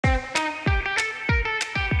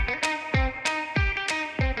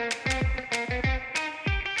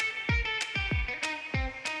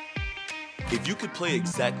if you could play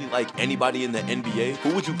exactly like anybody in the NBA,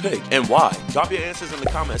 who would you pick and why? Drop your answers in the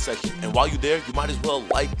comment section. And while you're there, you might as well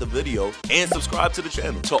like the video and subscribe to the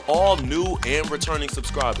channel. To all new and returning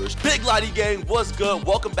subscribers, Big Lotti gang, what's good?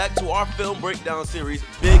 Welcome back to our film breakdown series,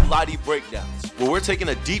 Big Lotti Breakdowns, where we're taking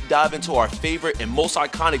a deep dive into our favorite and most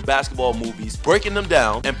iconic basketball movies, breaking them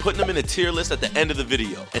down and putting them in a tier list at the end of the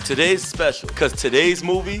video. And today's special, because today's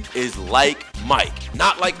movie is Like Mike.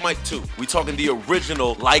 Not Like Mike 2. We talking the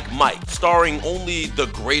original Like Mike, starring only the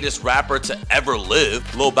greatest rapper to ever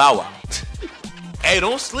live, Lil Bow Wow. Hey,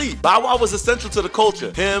 don't sleep. Bow Wow was essential to the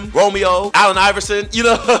culture. Him, Romeo, Allen Iverson, you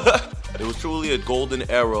know. It was truly a golden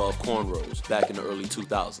era of cornrows back in the early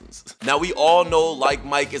 2000s. Now, we all know Like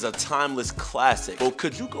Mike is a timeless classic, but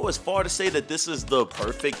could you go as far to say that this is the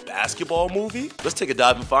perfect basketball movie? Let's take a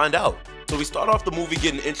dive and find out. So we start off the movie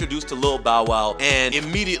getting introduced to Lil Bow Wow, and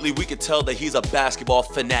immediately we could tell that he's a basketball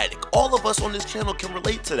fanatic. All of us on this channel can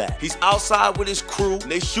relate to that. He's outside with his crew, and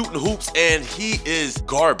they shooting hoops, and he is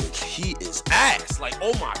garbage. He is ass. Like,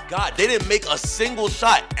 oh my God, they didn't make a single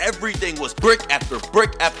shot. Everything was brick after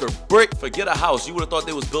brick after brick. Forget a house. You would have thought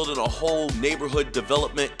they was building a whole neighborhood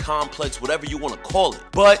development complex, whatever you want to call it.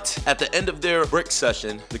 But at the end of their brick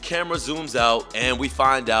session, the camera zooms out, and we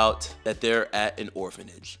find out that they're at an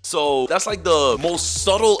orphanage. So that's like the most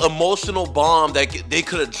subtle emotional bomb that they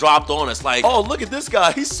could have dropped on us. Like, oh, look at this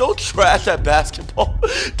guy. He's so trash at basketball.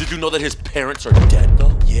 Did you know that his parents are dead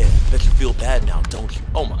though? Yeah, bet you feel bad now, don't you?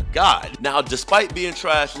 Oh my God. Now, despite being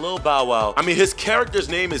trash, Lil Bow Wow, I mean, his character's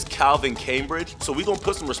name is Calvin Cambridge, so we gonna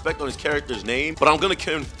put some respect on his character's name, but I'm gonna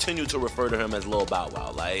continue to refer to him as Lil Bow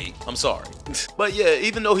Wow. Like, I'm sorry. But yeah,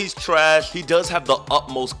 even though he's trash, he does have the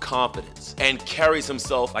utmost confidence and carries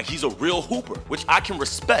himself like he's a real hooper, which I can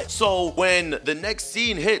respect. So when the next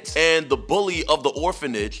scene hits and the bully of the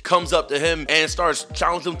orphanage comes up to him and starts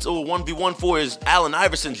challenging him to a 1v1 for his Allen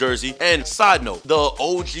Iverson jersey, and side note, the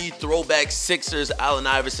OG throwback Sixers Allen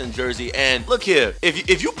Iverson jersey, and look here,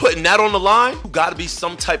 if you putting that on the line, you gotta be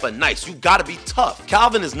some type of nice, you gotta be tough.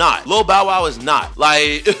 Calvin is not. Lil Bow Wow is not.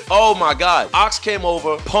 Like, oh my God. Ox came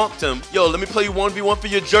over, punked him, yo, let me play you 1v1 for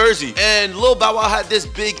your jersey, and Lil Bow Wow had this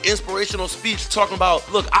big inspirational speech talking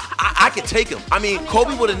about, look, I could take him. I mean,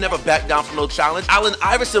 Kobe would have never backed down from no challenge. Allen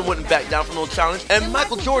Iverson wouldn't back down from no challenge. And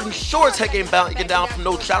Michael Jordan sure as heck ain't backing down from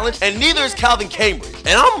no challenge. And neither is Calvin Cambridge.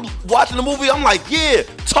 And I'm watching the movie, I'm like, yeah,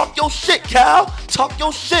 talk your shit, Cal. Talk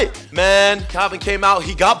your shit. Man, Calvin came out,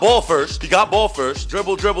 he got ball first. He got ball first.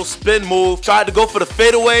 Dribble, spin move. Tried to go for the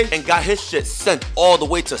fadeaway and got his shit sent all the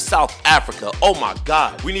way to South Africa. Oh my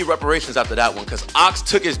God. We need reparations after that one, because Ox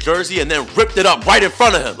took his jersey and then ripped it up right in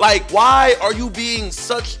front of him. Like, why are you being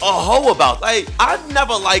such a hoe about? Like, I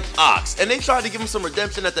never liked Ox, and they tried to give him some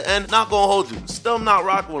redemption at the end. Not gonna hold you. Still not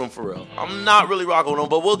rocking with him for real. I'm not really rocking with him,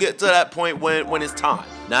 but we'll get to that point when it's time.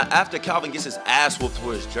 Now, after Calvin gets his ass whooped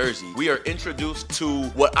for his jersey, we are introduced to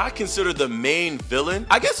what I consider the main villain.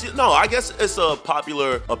 I guess it's a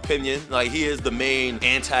popular opinion. Like, he is the main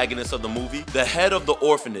antagonist of the movie. The head of the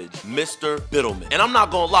orphanage, Mr. Biddleman. And I'm not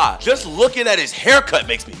gonna lie, just looking at his haircut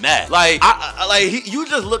makes me mad. Like, you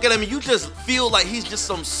just look at him and you just feel like he's just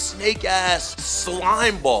some snake ass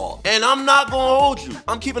slime ball. And I'm not gonna hold you.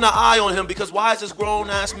 I'm keeping an eye on him, because why is this grown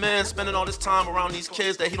ass man spending all this time around these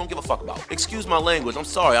kids that he don't give a fuck about? Excuse my language, I'm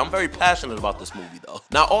sorry. I'm very passionate about this movie though.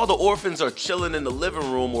 Now, all the orphans are chilling in the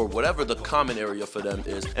living room or whatever the common area for them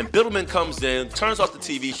is, and Biddleman comes in, turns off the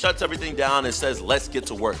TV, shuts everything down, and says, let's get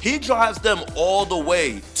to work. He drives them all the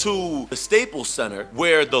way to the Staples Center,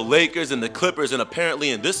 where the Lakers and the Clippers, and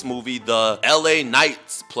apparently in this movie, the LA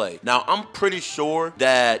Knights play. Now, I'm pretty sure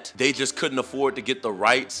that they just couldn't afford to get the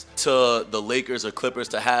rights to the Lakers or Clippers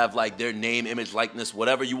to have like their name, image, likeness,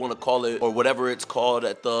 whatever you want to call it, or whatever it's called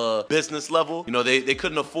at the business level. You know, they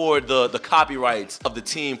couldn't afford the copyrights of the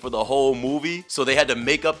team for the whole movie, so they had to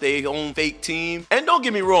make up their own fake team. And don't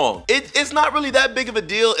get me wrong, it's not really that big of a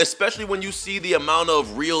deal, especially when you see the amount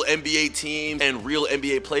of real NBA teams and real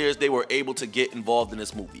NBA players they were able to get involved in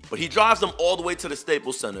this movie. But he drives them all the way to the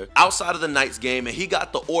Staples Center, outside of the Knights game, and he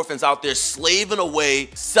got the orphans out there slaving away,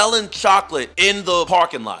 selling chocolate in the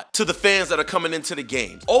parking lot to the fans that are coming into the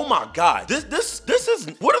game. Oh my God, this is,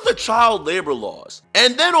 what are the child labor laws?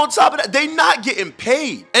 And then on top of that, they not getting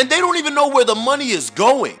paid, and they don't even know where the money is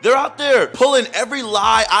going. They're out there pulling every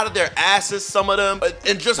lie out of their asses, some of them,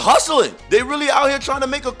 and just hustling. They really out here trying to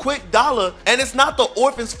make a quick dollar, and it's not the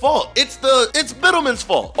orphan's fault. It's Biddleman's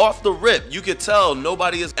fault. Off the rip, you could tell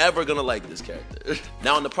nobody is ever gonna like this character. chocolate.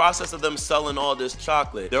 Now, in the process of them selling all this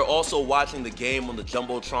chocolate, they're also watching the game on the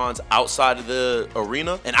Jumbotrons outside of the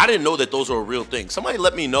arena. And I didn't know that those were a real thing. Somebody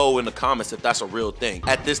let me know in the comments if that's a real thing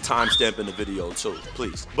at this timestamp in the video too,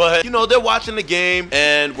 please. But, you know, they're watching the game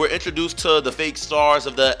and we're introduced to the fake stars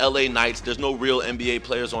of the LA Knights. There's no real NBA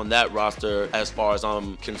players on that roster as far as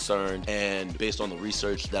I'm concerned. And based on the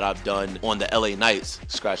research that I've done on the LA Knights,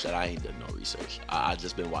 scratch that, I ain't done no research. I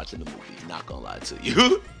just been watching the movie, not gonna lie to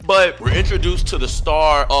you. But we're introduced to the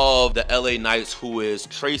star of the LA Knights, who is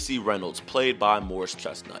Tracy Reynolds, played by Morris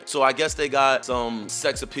Chestnut. So I guess they got some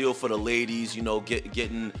sex appeal for the ladies, you know,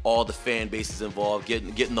 getting all the fan bases involved,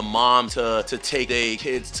 getting the mom to take their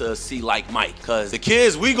kids to see Like Mike. Cause the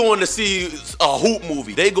kids, we going to see a hoop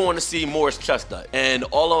movie. They going to see Morris Chestnut. And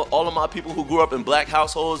all of my people who grew up in black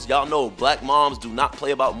households, y'all know black moms do not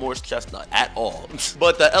play about Morris Chestnut at all.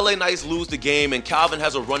 But the LA Knights lose the game and Calvin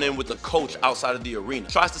has a run-in with the coach outside of the arena.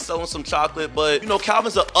 Tries to sell him some chocolate, but you know,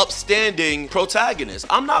 Calvin's an upstanding protagonist.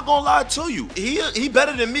 I'm not gonna lie to you. He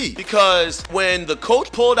better than me, because when the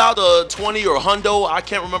coach pulled out the 20 or hundo, I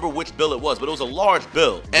can't remember which bill it was, but it was a large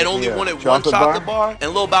bill and only wanted one chocolate bar.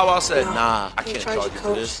 And Lil Bow Wow said, nah, I can't charge you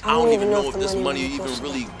for this. I don't even know if this money even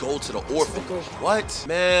really go to the orphanage. What?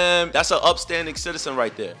 Man, that's an upstanding citizen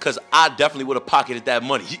right there, because I definitely would have pocketed that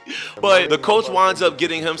money. But the coach winds up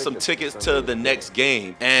getting him some tickets to the next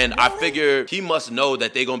game, and I figure he must know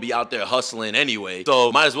that they're gonna be out there hustling anyway,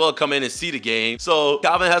 so might as well come in and see the game. So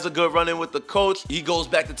Calvin has a good run-in with the coach. He goes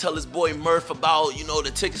back to tell his boy Murph about, you know,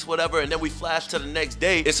 the tickets, whatever, and then we flash to the next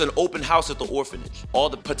day. It's an open house at the orphanage. All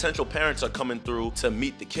the potential parents are coming through to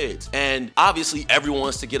meet the kids, and obviously everyone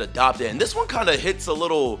wants to get adopted, and this one kind of hits a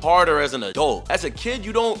little harder as an adult. As a kid,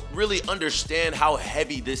 you don't really understand how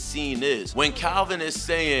heavy this scene is. When Calvin is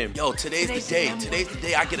saying, yo, today's the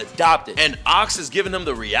day I get adopted, and Ox is giving him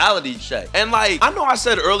the reality check. And like, I know I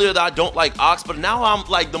said earlier that I don't like Ox, but now I'm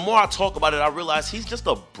like, the more I talk about it, I realize he's just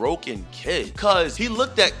a broken kid. Cause he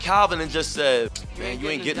looked at Calvin and just said, man, you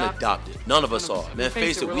ain't getting adopted. None of us are. Man,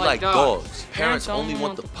 face it, we like dogs. Parents only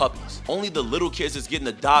want the puppies. Only the little kids is getting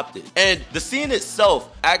adopted. And the scene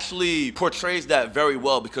itself actually portrays that very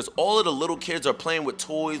well, because all of the little kids are playing with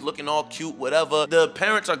toys, looking all cute, whatever. The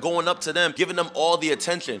parents are going up to them, giving them all the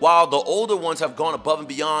attention, while the older ones have gone above and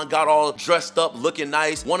beyond, got all dressed up, looking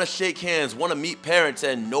nice, want to shake hands, want to meet parents,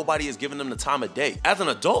 and nobody is giving them the time of day. As an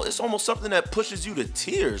adult, it's almost something that pushes you to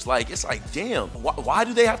tears. Like, it's like, damn, why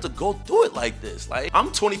do they have to go through it like this? Like,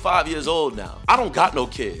 I'm 25 years old now. I don't got no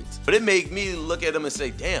kids, but it made me look at them and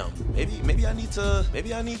say, damn, maybe I need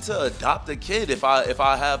to adopt a kid if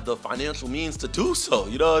I have the financial means to do so.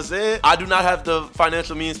 You know what I'm saying? I do not have the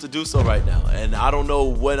financial means to do so right now, and I don't know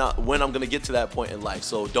when I'm gonna get to that point in life.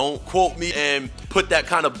 So don't quote me and put that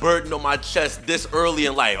kind of burden on my chest this early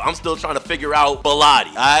in life. I'm still trying to figure out Big Lotti,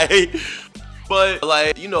 alright? But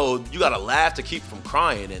like, you know, you gotta laugh to keep from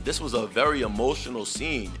crying, and this was a very emotional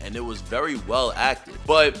scene, and it was very well acted.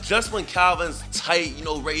 But just when Calvin's tight, you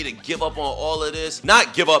know, ready to give up on all of this,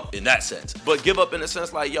 not give up in that sense, but give up in the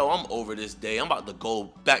sense like, yo, I'm over this day. I'm about to go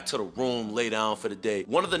back to the room, lay down for the day.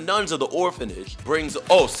 One of the nuns of the orphanage brings,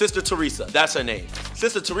 oh, Sister Teresa, that's her name.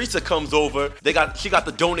 Sister Teresa comes over, she got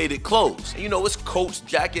the donated clothes. And, you know, it's coats,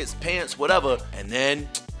 jackets, pants, whatever, and then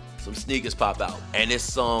some sneakers pop out, and it's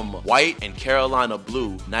some white and Carolina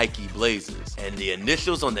blue Nike Blazers, and the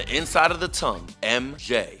initials on the inside of the tongue,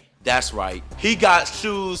 MJ. That's right, he got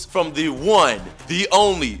shoes from the one, the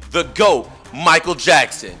only, the GOAT, Michael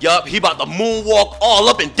Jackson. Yup, he about to moonwalk all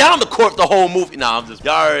up and down the court the whole movie. Nah, I'm just,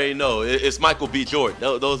 y'all already know, it's Michael B. Jordan.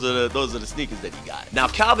 Those are the sneakers that he got. Now,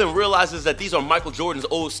 Calvin realizes that these are Michael Jordan's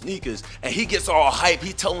old sneakers, and he gets all hype.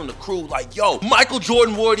 He telling the crew like, yo, Michael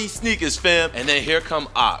Jordan wore these sneakers, fam. And then here come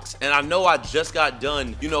Ox. And I know I just got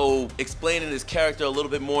done, you know, explaining his character a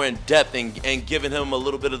little bit more in depth and giving him a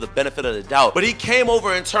little bit of the benefit of the doubt. But he came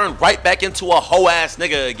over and turned right back into a hoe-ass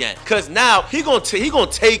nigga again. Cause now he gonna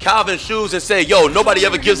take Calvin's shoes and say, yo, nobody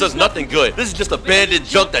ever gives us nothing good. This is just abandoned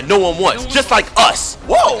junk that no one wants, just like us.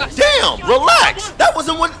 Whoa, damn, relax. That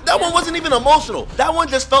one wasn't even emotional. That one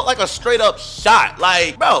just felt like a straight up shot.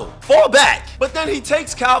 Like, bro, fall back. But then he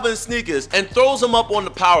takes Calvin's sneakers and throws them up on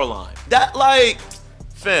the power line. That, like,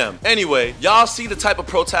 fam. Anyway, y'all see the type of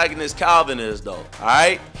protagonist Calvin is though,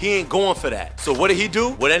 alright? He ain't going for that. So what did he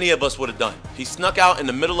do? What any of us would have done. He snuck out in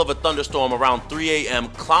the middle of a thunderstorm around 3 a.m.,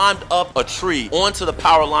 climbed up a tree onto the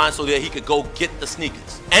power line so that he could go get the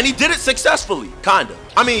sneakers. And he did it successfully, kinda.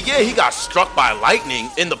 I mean, yeah, he got struck by lightning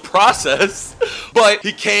in the process, but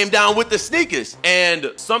he came down with the sneakers.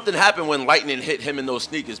 And something happened when lightning hit him in those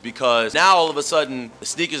sneakers, because now all of a sudden the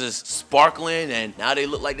sneakers is sparkling and now they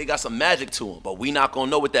look like they got some magic to them. But we not gonna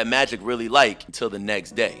know what that magic really like until the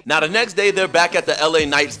next day. Now, the next day, they're back at the LA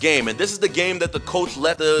Knights game, and this is the game that the coach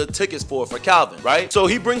left the tickets for Calvin, right? So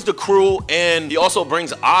he brings the crew, and he also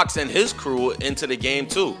brings Ox and his crew into the game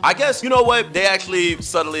too. I guess, you know what? They actually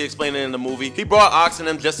subtly explain it in the movie. He brought Ox and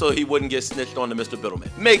him just so he wouldn't get snitched on to Mr.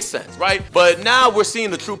 Biddleman. Makes sense, right? But now we're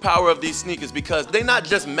seeing the true power of these sneakers because they're not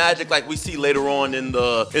just magic like we see later on in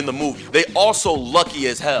the movie. They also lucky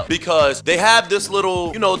as hell because they have this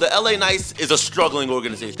little, you know, the LA Knights is a struggling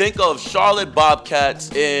organization. Think of Charlotte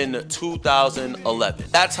Bobcats in 2011.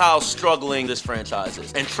 That's how struggling this franchise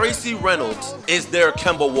is. And Tracy Reynolds is their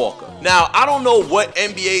Kemba Walker. Now, I don't know what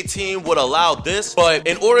NBA team would allow this, but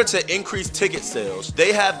in order to increase ticket sales,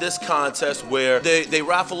 they have this contest where they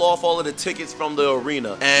raffle off all of the tickets from the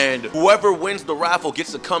arena, and whoever wins the raffle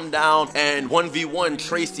gets to come down and 1v1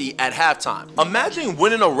 Tracy at halftime. Imagine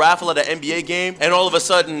winning a raffle at an NBA game, and all of a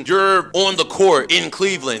sudden, you're on the court in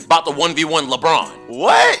Cleveland about to 1v1 LeBron.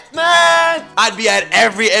 What, man? I'd be at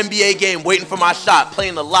every NBA game waiting for my shot,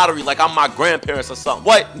 playing the lottery like I'm my grandparents or something.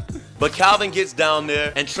 What? But Calvin gets down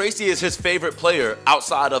there, and Tracy is his favorite player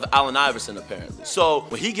outside of Allen Iverson, apparently. So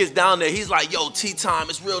when he gets down there, he's like, yo, T-Time,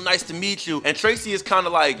 it's real nice to meet you. And Tracy is kind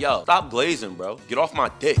of like, yo, stop glazing, bro. Get off my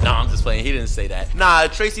dick. Nah, I'm just playing. He didn't say that. Nah,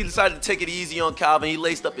 Tracy decided to take it easy on Calvin. He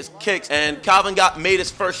laced up his kicks, and Calvin made his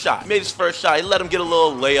first shot. He let him get a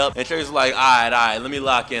little layup, and Tracy's like, all right, let me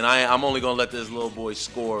lock in. I'm only going to let this little boy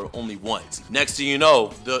score only once. Next thing you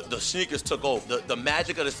know, the sneakers took over. The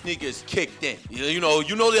magic of the sneakers kicked in. You know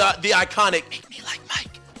the iconic, make me like Mike.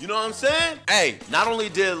 You know what I'm saying? Hey, not only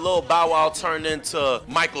did Lil Bow Wow turn into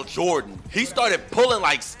Michael Jordan, he started pulling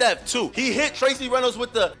like Steph too. He hit Tracy Reynolds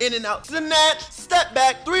with the in and out snatch, step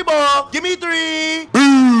back, 3-ball, give me 3.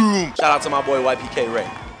 Boom! Shout out to my boy YPK Ray.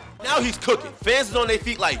 Now he's cooking. Fans is on their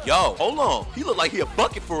feet like, yo, hold on. He look like he a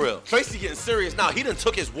bucket for real. Tracy getting serious now. He done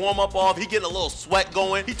took his warm-up off. He getting a little sweat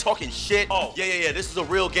going. He talking shit. Oh, yeah. This is a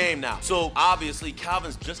real game now. So obviously,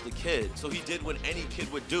 Calvin's just a kid. So he did what any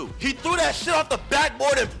kid would do. He threw that shit off the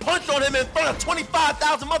backboard and punched on him in front of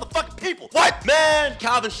 25,000 motherfucking people. What? Man,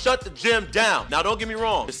 Calvin shut the gym down. Now, don't get me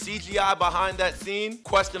wrong. The CGI behind that scene,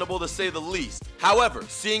 questionable to say the least. However,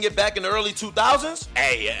 seeing it back in the early 2000s,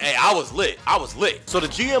 hey, I was lit. So the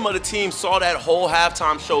GM of the team saw that whole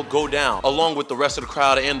halftime show go down along with the rest of the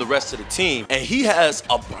crowd and the rest of the team, and he has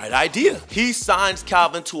a bright idea. He signs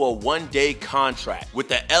Calvin to a one-day contract with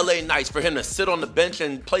the LA Knights for him to sit on the bench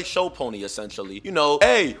and play show pony, essentially. You know,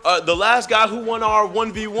 hey, the last guy who won our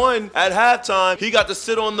 1v1 at halftime, he got to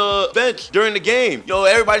sit on the bench during the game. Yo,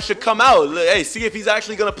 everybody should come out. Hey, see if he's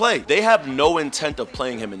actually gonna play. They have no intent of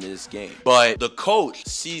playing him in this game, but the coach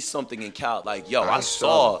sees something in Cal, like, yo, I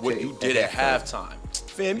saw what you did at halftime.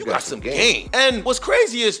 Fam, you got some game. And what's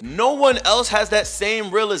crazy is no one else has that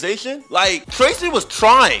same realization. Like, Tracy was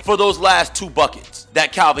trying for those last 2 buckets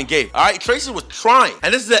that Calvin gave. All right, Tracy was trying.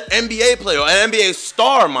 And this is an NBA player, an NBA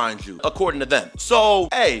star, mind you, according to them. So,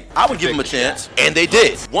 hey, I would give him a chance. And they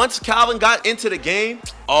did. Once Calvin got into the game,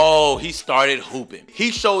 oh, he started hooping.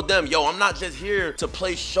 He showed them, yo, I'm not just here to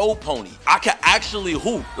play show pony. I can actually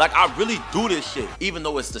hoop. Like, I really do this shit, even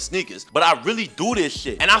though it's the sneakers. But I really do this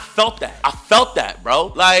shit. And I felt that, bro.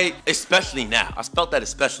 Like, especially now. I felt that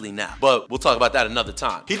especially now. But we'll talk about that another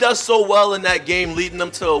time. He does so well in that game, leading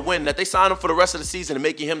them to a win, that they signed him for the rest of the season and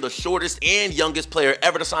making him the shortest and youngest player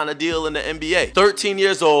ever to sign a deal in the NBA. 13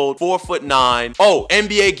 years old, 4'9". Oh,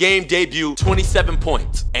 NBA game debut, 27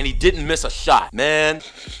 points. And he didn't miss a shot. Man,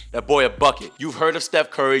 that boy a bucket. You've heard of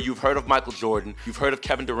Steph Curry, you've heard of Michael Jordan, you've heard of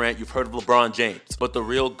Kevin Durant, you've heard of LeBron James. But the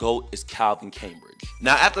real GOAT is Calvin Cambridge.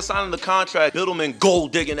 Now, after signing the contract, Biddleman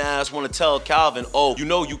gold-digging ass want to tell Calvin, oh, you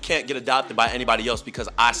know you can't get adopted by anybody else because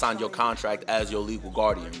I signed your contract as your legal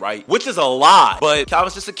guardian, right? Which is a lie, but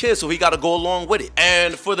Calvin's just a kid, so he got to go along with it.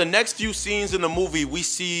 And for the next few scenes in the movie, we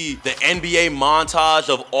see the NBA montage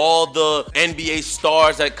of all the NBA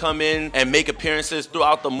stars that come in and make appearances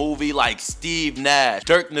throughout the movie, like Steve Nash,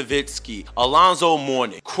 Dirk Nowitzki, Alonzo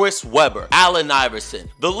Mourning, Chris Webber, Allen Iverson.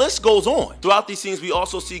 The list goes on. Throughout these scenes, we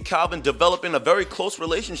also see Calvin developing a very close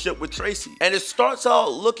relationship with Tracy. And it starts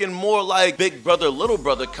out looking more like big brother, little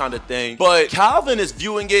brother kind of thing. But Calvin is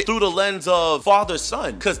viewing it through the lens of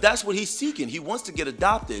father-son, because that's what he's seeking. He wants to get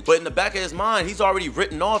adopted. But in the back of his mind, he's already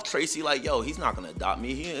written off Tracy like, yo, he's not gonna adopt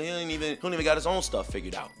me. He don't even got his own stuff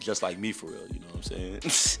figured out. Just like me for real, you know what I'm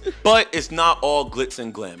saying? But it's not all glitz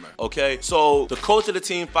and glamour, okay? So the coach of the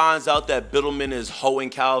team finds out that Biddleman is hoeing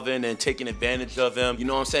Calvin and taking advantage of him. You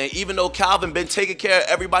know what I'm saying? Even though Calvin been taking care of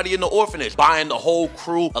everybody in the orphanage, buying the whole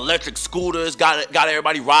crew, electric scooters, got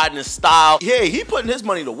everybody riding in style. Yeah, he putting his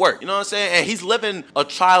money to work, you know what I'm saying? And he's living a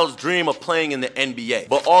child's dream of playing in the NBA.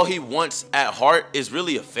 But all he wants at heart is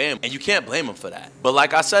really a family, and you can't blame him for that. But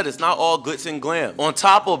like I said, it's not all glitz and glam. On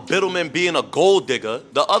top of Biddleman being a gold digger,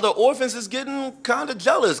 the other orphans is getting kind of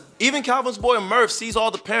jealous. Even Calvin's boy Murph sees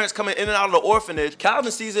all the parents coming in and out of the orphanage.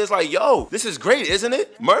 Calvin sees it, it's like, yo, this is great, isn't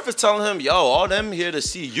it? Murph is telling him, yo, all them here to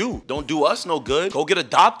see you. Don't do us no good. Go get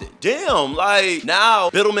adopted. Damn, like, now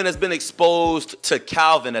Biddleman has been exposed to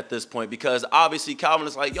Calvin at this point, because obviously Calvin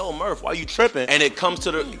is like, yo, Murph, why you tripping? And it comes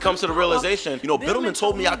to the realization, you know, Biddleman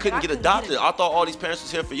told me I couldn't get adopted. I thought all these parents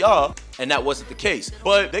was here for y'all, and that wasn't the case.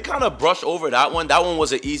 But they kind of brushed over that one. That one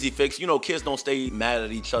was an easy fix. You know, kids don't stay mad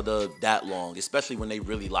at each other that long, especially when they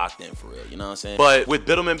really locked in for real, you know what I'm saying? But with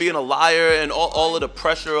Biddleman being a liar and all of the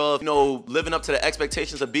pressure of, you know, living up to the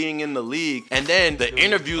expectations of being in the league, and then the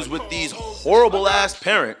interviews with these horrible ass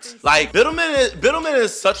parents, like Biddleman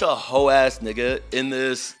is such a hoe ass nigga in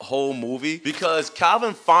this whole movie, because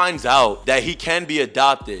Calvin finds out that he can be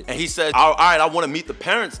adopted, and he says, all right, I want to meet the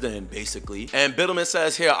parents then, basically. And Biddleman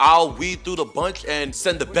says, here, I'll weed through the bunch and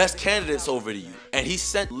send the best candidates over to you. And he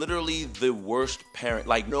sent literally the worst parent.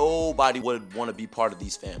 Like, nobody would want to be part of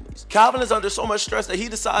these families. Calvin is under so much stress that he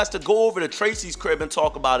decides to go over to Tracy's crib and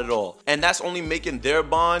talk about it all. And that's only making their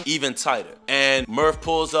bond even tighter. And Murph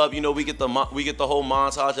pulls up, you know, we get the whole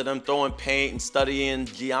montage of them throwing paint and studying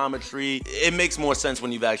geometry. It makes more sense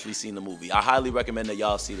when you've actually seen the movie. I highly recommend that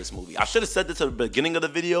y'all see this movie. I should have said this at the beginning of the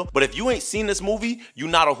video, but if you ain't seen this movie, you're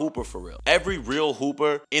not a hooper for real. Every real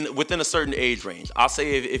hooper within a certain age range. I'll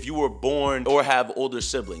say if you were born or have older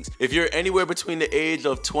siblings, if you're anywhere between the age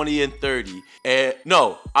of 20 and 30,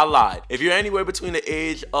 no, I lied. If you're anywhere between the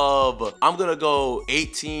age of, I'm gonna go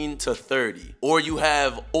 18 to 30, or you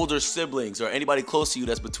have older siblings or anybody close to you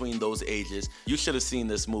that's between those ages, you should have seen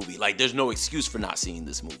this movie. Like, there's no excuse for not seeing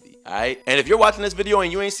this movie, all right? And if you're watching this video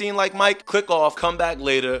and you ain't seen Like Mike, click off, come back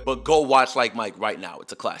later, but go watch Like Mike right now.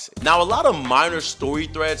 It's a classic. Now, a lot of minor story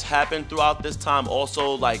threads happen throughout this time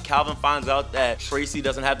also. Like, Calvin finds out that Tracy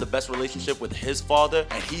doesn't have the best relationship with his father,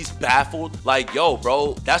 and he's baffled. Like, yo,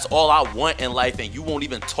 bro, that's all I want in life, and you won't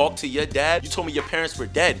even talk to your dad? You told me your parents were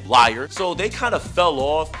dead, liar. So they kind of fell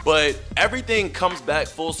off, but everything comes back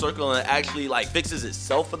full circle and actually like fixes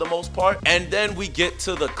itself for the most part. And then we get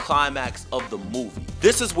to the climax of the movie.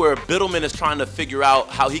 This is where Biddleman is trying to figure out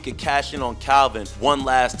how he could cash in on Calvin one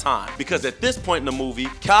last time, because at this point in the movie,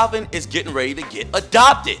 Calvin is getting ready to get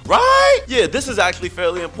adopted, right? Yeah, this is actually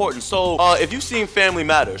fairly important. So if you've seen Family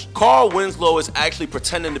Matters, Carl Winslow is actually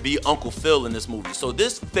pretending to be Uncle Phil in this movie. So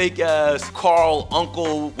this fake ass Carl,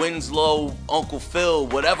 Uncle Winslow, Uncle Phil,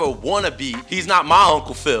 whatever wannabe, he's not my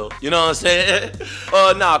Uncle Phil, you know what I'm saying?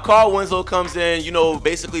 Nah, Carl Winslow comes in, you know,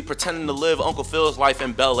 basically pretending to live Uncle Phil's life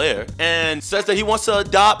in Bel Air, and says that he wants to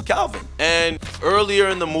adopt Calvin. And earlier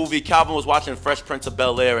in the movie, Calvin was watching Fresh Prince of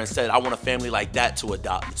Bel Air and said, I want a family like that to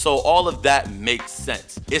adopt me. So all of that makes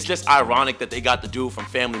sense. It's just ironic that they got the dude from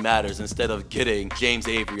Family Matters instead of getting James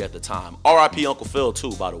Avery at the time. R.I.P. Uncle Phil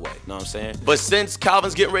too, by the way, you know what I'm saying? But since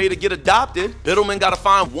Calvin's getting ready to get adopted, Biddleman gotta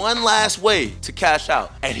find one last way to cash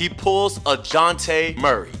out, and he pulls a Jonte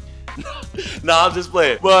Murray. Nah, I'm just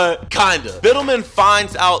playing, but kinda. Biddleman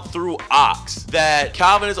finds out through Ox that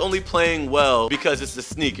Calvin is only playing well because it's the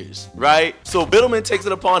sneakers, right? So Biddleman takes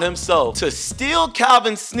it upon himself to steal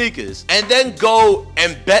Calvin's sneakers and then go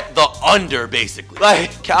and bet the under, basically.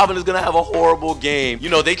 Like, Calvin is gonna have a horrible game. You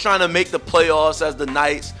know, they trying to make the playoffs as the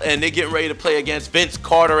Knights, and they getting ready to play against Vince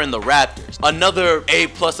Carter and the Raptors. Another A+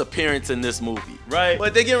 appearance in this movie, right?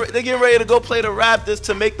 But they get ready to go play the Raptors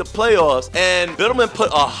to make the playoffs, and Biddleman put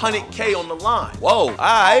 100K on the line. Whoa, all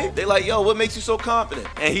right. They like, yo, what makes you so confident?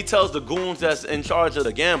 And he tells the goons that's in charge of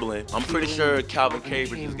the gambling, I'm pretty sure Calvin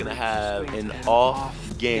Cambridge is gonna have an off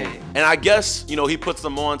game. And I guess, you know, he puts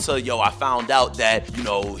them on to, yo, I found out that, you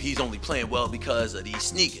know, he's only playing well because of these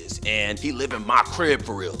sneakers, and he live in my crib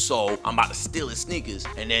for real. So I'm about to steal his sneakers,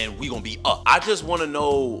 and then we gonna be up. I just wanna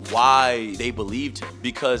know why they believed him,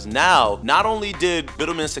 because now, not only did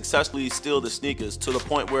Biddleman successfully steal the sneakers to the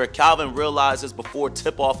point where Calvin realizes before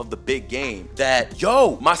tip-off of the big game that,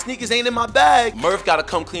 yo, my sneakers ain't in my bag. Murph gotta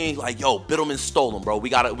come clean, like, yo, Biddleman stole them, bro. We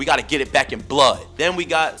gotta get it back in blood. Then we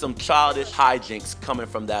got some childish hijinks coming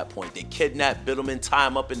from that point. They kidnap Biddleman, tie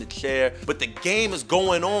him up in the chair, but the game is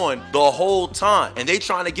going on the whole time, and they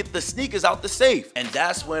trying to get the sneakers out the safe. And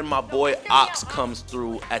that's when my boy Ox comes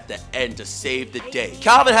through at the end to save the day.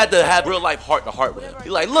 Calvin had to have real life heart to heart with him.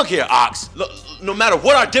 He's like, look here, Ox. no matter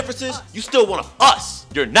what our difference is, you still one of us.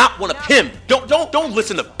 You're not one of him. Don't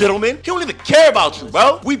listen to Biddleman. He don't even care about you,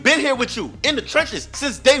 bro. We been here with you in the trenches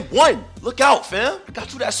since day one. Look out, fam. I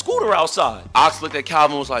got you that scooter outside. Ox looked at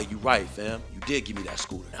Calvin and was like, you right, fam. You did give me that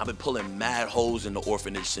scooter. I've been pulling mad holes in the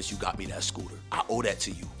orphanage since you got me that scooter. I owe that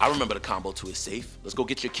to you. I remember the combo to his safe. Let's go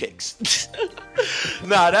get your kicks.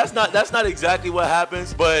 Nah, that's not exactly what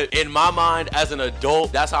happens, but in my mind as an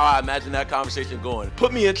adult, that's how I imagine that conversation going.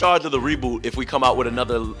 Put me in charge of the reboot if we come out with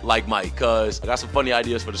another like Mike, cause I got some funny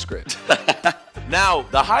ideas for the script. Now,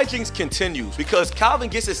 the hijinks continues because Calvin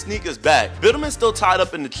gets his sneakers back. Biddleman's still tied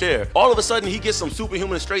up in the chair. All of a sudden, he gets some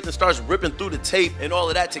superhuman strength and starts ripping through the tape and all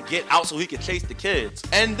of that to get out so he can chase the kids.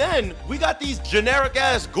 And then we got these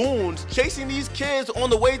generic-ass goons chasing these kids on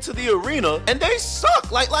the way to the arena, and they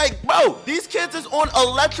suck. Like, bro, these kids is on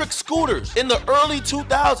electric scooters in the early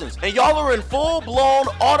 2000s, and y'all are in full-blown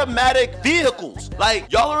automatic vehicles.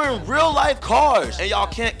 Like, y'all are in real-life cars, and y'all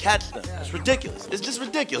can't catch them. It's ridiculous. It's just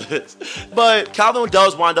ridiculous. But Calvin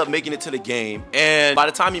does wind up making it to the game, and by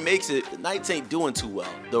the time he makes it, the Knights ain't doing too well.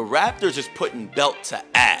 The Raptors is putting belt to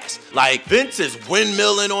ass. Like, Vince is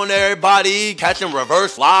windmilling on everybody, catching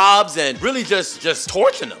reverse lobs, and really just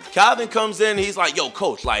torching them. Calvin comes in, he's like, yo,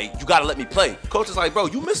 coach, like, you gotta let me play. Coach is like, bro,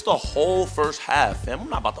 you missed the whole first half, fam. I'm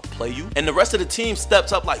not about to play you. And the rest of the team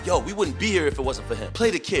steps up like, yo, we wouldn't be here if it wasn't for him. Play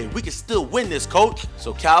the kid. We can still win this, coach.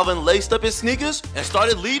 So Calvin laced up his sneakers and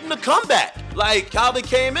started leading the comeback. Like, Calvin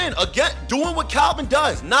came in, again, doing what Calvin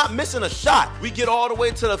does, not missing a shot. We get all the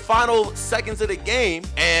way to the final seconds of the game,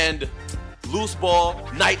 and loose ball,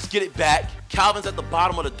 Knights get it back. Calvin's at the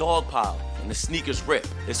bottom of the dog pile, and the sneakers rip.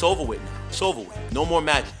 It's over with now. It's over with. No more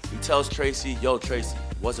magic. He tells Tracy, yo, Tracy,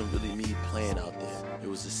 it wasn't really me playing out there. It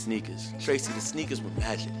was the sneakers. Tracy, the sneakers were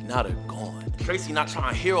magic. Now they're gone. Tracy not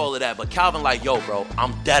trying to hear all of that, but Calvin like, yo, bro,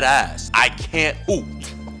 I'm dead ass. I can't hoop.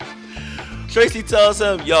 Tracy tells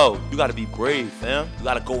him, yo, you gotta be brave, fam. You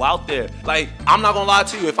gotta go out there. Like, I'm not gonna lie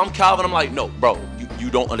to you. If I'm Calvin, I'm like, no, bro, you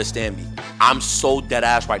don't understand me. I'm so dead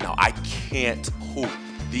ass right now. I can't hoop.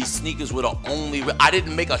 These sneakers were the only, I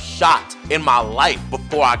didn't make a shot in my life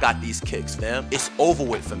before I got these kicks, fam. It's over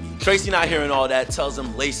with for me. Tracy not hearing all that, tells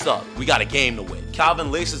him, lace up. We got a game to win. Calvin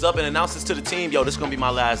laces up and announces to the team, yo, this is gonna be my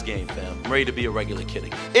last game, fam. I'm ready to be a regular kid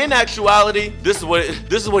again. In actuality, this is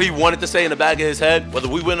what he wanted to say in the back of his head. Whether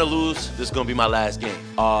we win or lose, this is gonna be my last game.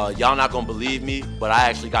 Y'all not gonna believe me, but I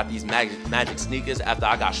actually got these magic sneakers after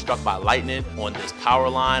I got struck by lightning on this power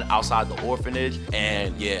line outside the orphanage.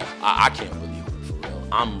 And yeah, I can't believe it.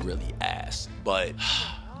 I'm really ass, but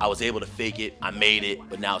I was able to fake it. I made it,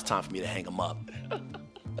 but now it's time for me to hang them up.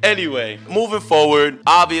 Anyway, moving forward,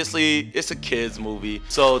 obviously, it's a kids movie,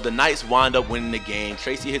 so the Knights wind up winning the game.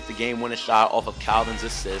 Tracy hits the game-winning shot off of Calvin's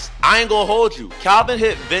assist. I ain't gonna hold you. Calvin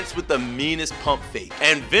hit Vince with the meanest pump fake,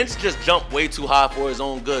 and Vince just jumped way too high for his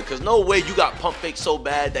own good, because no way you got pump fake so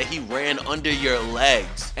bad that he ran under your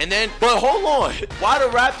legs. And then, but hold on, why the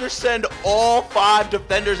Raptors send all 5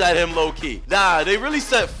 defenders at him low-key? Nah, they really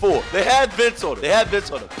sent 4. They had Vince on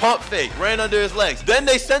him. Pump fake, ran under his legs. Then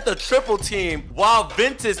they sent the triple team while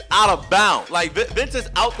Vince is out of bounds. Like, Vince is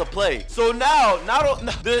out to play. So now,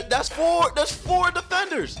 that's four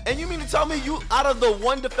defenders. And you mean to tell me you, out of the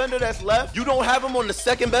 1 defender that's left, you don't have him on the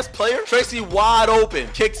second best player? Tracy wide open.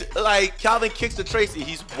 Kicks, like, Calvin kicks to Tracy.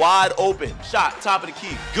 He's wide open. Shot, top of the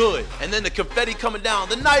key. Good. And then the confetti coming down.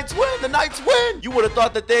 The Knights win. The Knights win. You would have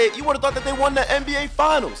thought that they won the NBA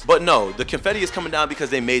Finals. But no, the confetti is coming down because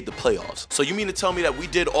they made the playoffs. So you mean to tell me that we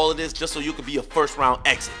did all of this just so you could be a first-round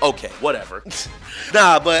exit? Okay, whatever.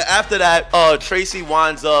 Nah, but after that, Tracy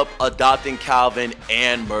winds up adopting Calvin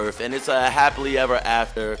and Murph, and it's a happily ever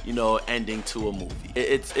after, you know, ending to a movie.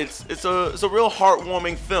 It's a real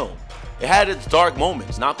heartwarming film. It had its dark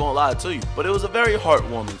moments, not gonna lie to you, but it was a very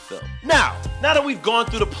heartwarming film. Now that we've gone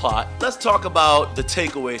through the plot, let's talk about the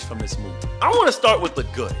takeaways from this movie. I want to start with the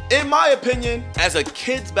good. In my opinion, as a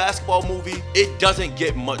kids basketball movie, it doesn't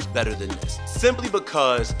get much better than this. Simply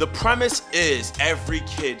because the premise is every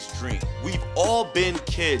kid's dream. We've all been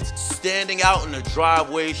kids standing out in the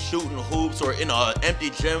driveway shooting hoops, or in an empty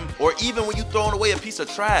gym, or even when you throwing away a piece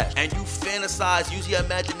of trash and you fantasize, use your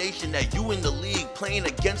imagination that you in the league playing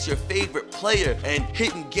against your favorite player and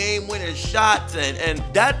hitting game-winning shots, and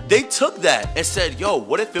that they took that and said, yo,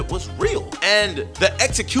 what if it was real? And the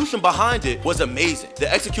execution behind it was amazing.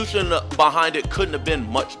 The execution behind it couldn't have been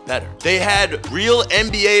much better. They had real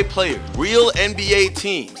NBA players, real NBA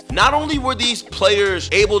teams. Not only were these players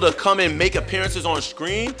able to come in and make appearances on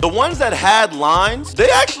screen, the ones that had lines, they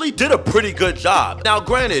actually did a pretty good job. Now,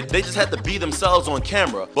 granted, they just had to be themselves on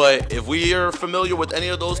camera, but if we are familiar with any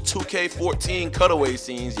of those 2K14 cutaway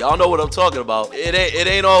scenes, y'all know what I'm talking about. It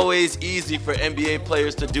ain't always easy for NBA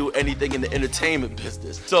players to do anything in the entertainment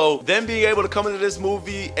business. So them being able to come into this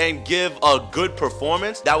movie and give a good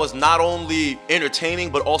performance that was not only entertaining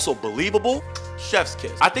but also believable, chef's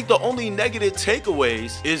kiss. I think the only negative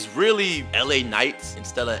takeaways is really LA Knights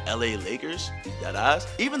instead of LA Lakers. That ass.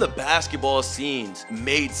 Even the basketball scenes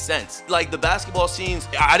made sense. Like the basketball scenes,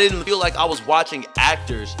 I didn't feel like I was watching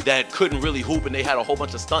actors that couldn't really hoop and they had a whole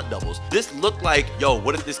bunch of stunt doubles. This looked like, yo,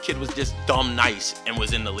 what if this kid was just dumb nice and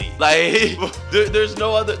was in the league? Like, there's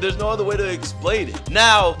no other way to explain it.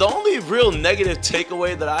 Now, the only real negative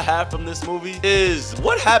takeaway that I have from this movie is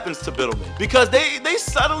what happens to Biddleman, because they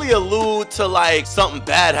subtly allude to like something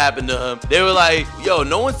bad happened to him. They were like, yo,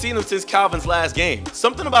 no one's seen him since Calvin's last game.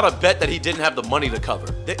 Something about a bet that he didn't have the money to cover.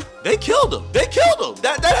 They killed him. They killed him.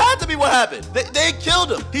 That had to be what happened. They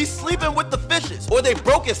killed him. He's sleeping with the fishes, or they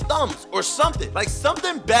broke his thumbs or something. Like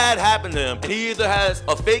something bad happened to him, and he either has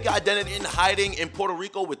a fake identity in hiding in Puerto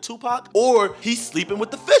Rico with Tupac, or he's sleeping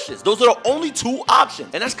with the fishes. Those are the only two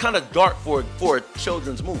options, and that's kind of dark for a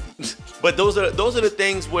children's movie. But those are the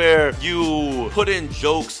things where you put in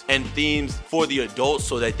jokes and themes for the adults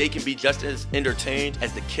so that they can be just as entertained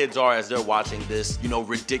as the kids are as they're watching this, you know,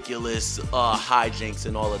 ridiculous hijinks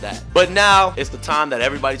and all of that. But now it's the time that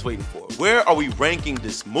everybody's waiting for. Where are we ranking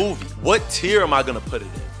this movie? What tier am I gonna put it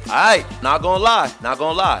in? Alright, not gonna lie.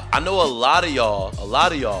 I know a lot of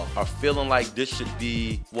y'all are feeling like this should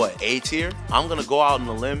be, what, A tier? I'm gonna go out on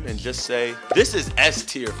a limb and just say, this is S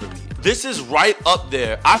tier for me. This is right up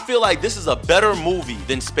there. I feel like this is a better movie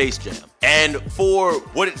than Space Jam. And for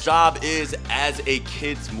what its job is as a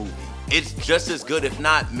kid's movie, it's just as good, if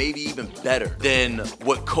not maybe even better, than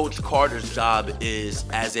what Coach Carter's job is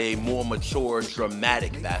as a more mature,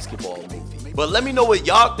 dramatic basketball movie. But let me know what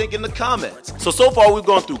y'all think in the comments. So far we've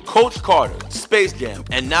gone through Coach Carter, Space Jam,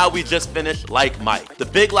 and now we just finished Like Mike. The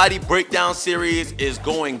Big Lotti Breakdown series is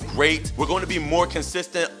going great. We're going to be more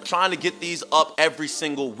consistent, trying to get these up every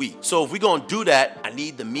single week. So if we're going to do that, I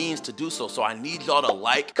need the means to do so. So I need y'all to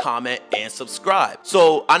like, comment, and subscribe.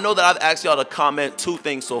 So I know that I've asked y'all to comment 2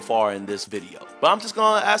 things so far in this video, but I'm just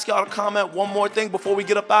gonna ask y'all to comment one more thing before we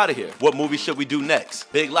get up out of here. What movie should we do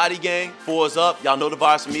next? Big Lotti gang, 4 is up. Y'all know the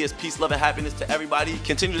vibes from me is peace, love, and happiness to everybody.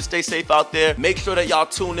 Continue to stay safe out there. Make sure that y'all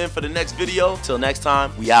tune in for the next video. Till next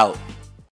time, we out.